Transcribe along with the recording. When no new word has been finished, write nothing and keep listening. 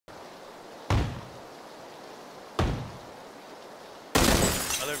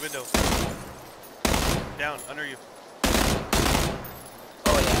Other window. Down, under you.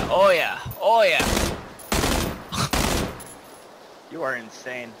 Oh yeah, oh yeah, oh yeah. You are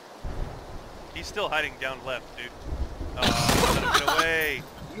insane. He's still hiding down left, dude. Oh, no way.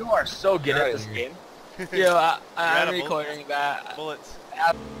 You are so good at this game. Yo, I'm recording that. Bullets.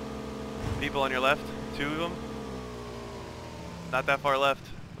 People on your left, 2 of them. Not that far left.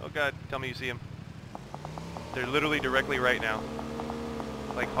 Oh god, tell me you see them. They're literally directly right now.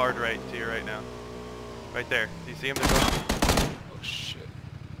 Like hard right to you right now. Right there. Do you see them? They're going. Oh shit.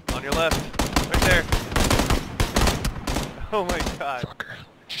 On your left. Right there. Oh my god. Fucker.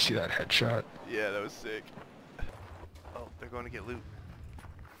 Did you see that headshot? Yeah, that was sick. Oh, they're going to get loot.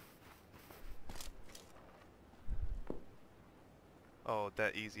 Oh,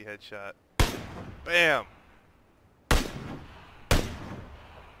 that easy headshot. Bam!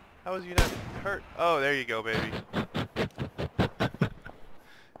 How was you not hurt? Oh, there you go, baby.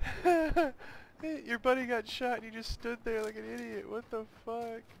 Your buddy got shot and you just stood there like an idiot. What the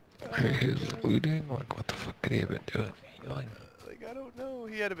fuck? Oh, He's looting? Like, what the fuck could he have been doing? like, I don't know.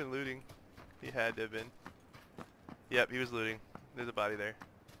 He had to have been looting. He had to have been. Yep, he was looting. There's a body there.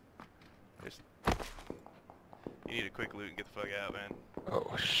 You need a quick loot and get the fuck out, man.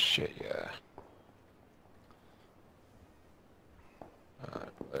 Oh shit, yeah.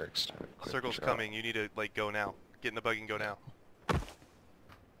 Circle's coming. You need to, like, go now. Get in the buggy and go now.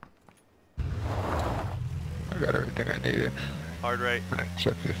 I got everything I needed. Hard right.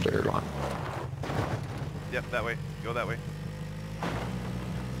 Except the third one. Yep, that way. Go that way.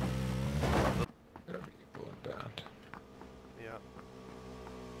 Gotta be equal inbound. Yeah.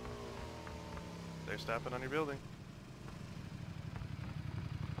 They're stopping on your building.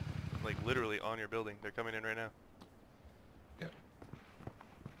 Like, literally on your building. They're coming in right now. Yep.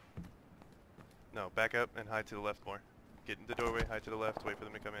 No, back up and hide to the left more. Get in the doorway, hide to the left, wait for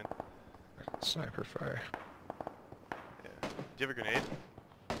them to come in. Sniper fire. Yeah. Do you have a grenade?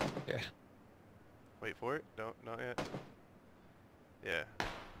 Yeah. Wait for it. Don't, not yet. Yeah.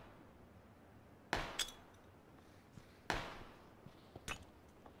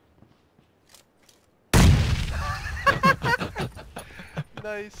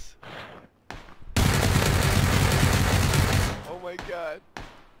 Nice. Oh my god.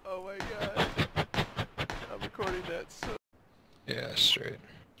 Oh my god. I'm recording that so. Yeah, straight.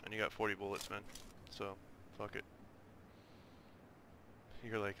 And you got 40 bullets, man. So, fuck it.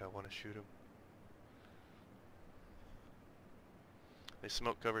 You're like, I want to shoot him. They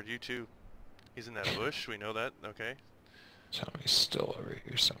smoke covered you too. He's in that bush, we know that, okay. Tell me he's still over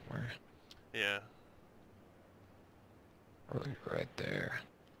here somewhere. Yeah. Or like right there.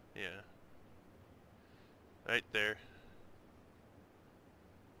 Yeah. Right there.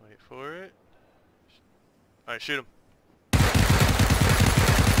 Wait for it. Alright, shoot him.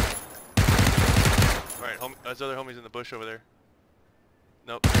 Alright, there's other homies in the bush over there.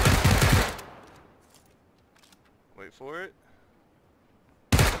 Nope. Wait for it.